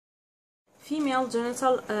female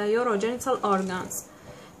genital urogenital organs.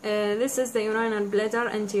 This is the urinary bladder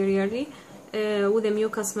anteriorly with the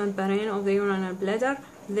mucous membrane of the urinary bladder,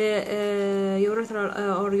 the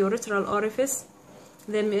ureteral orifice,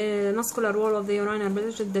 the muscular wall of the urinary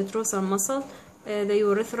bladder, the dorsal muscle, the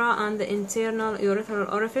urethra and the internal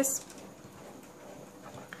ureteral orifice.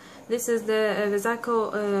 This is the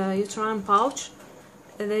vesico-uterine pouch,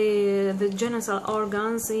 the genital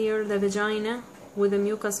organs here, the vagina with the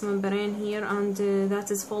mucous membrane here, and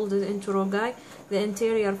that is folded into rogae, the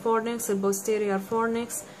anterior fornix, the posterior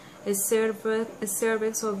fornix, the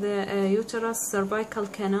cervix of the uterus, cervical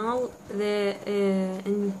canal, the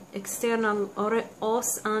external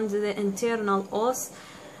os and the internal os,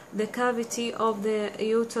 the cavity of the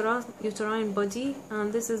uterine body,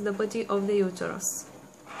 and this is the body of the uterus.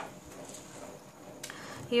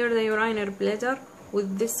 Here the urinary bladder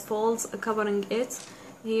with these folds covering it.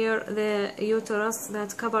 Here the uterus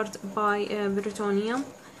that's covered by peritoneum,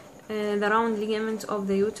 the round ligament of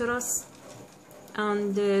the uterus,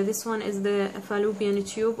 and this one is the fallopian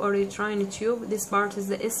tube or uterine tube. This part is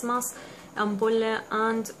the isthmus, ampulla,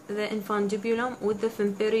 and the infundibulum with the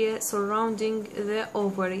fimperia surrounding the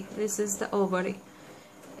ovary. This is the ovary.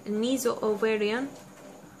 Meso-ovarian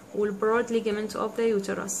with broad ligament of the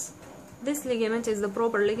uterus. This ligament is the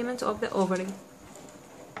proper ligament of the ovary.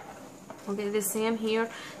 Okay, the same here,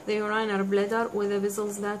 the urinary bladder with the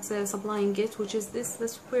vessels that's supplying it, which is the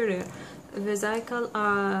superior vesical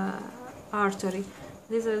artery.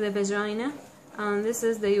 This is the vagina, and this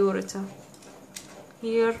is the ureter.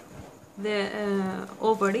 Here, the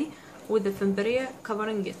ovary with the fimperia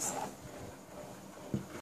covering it.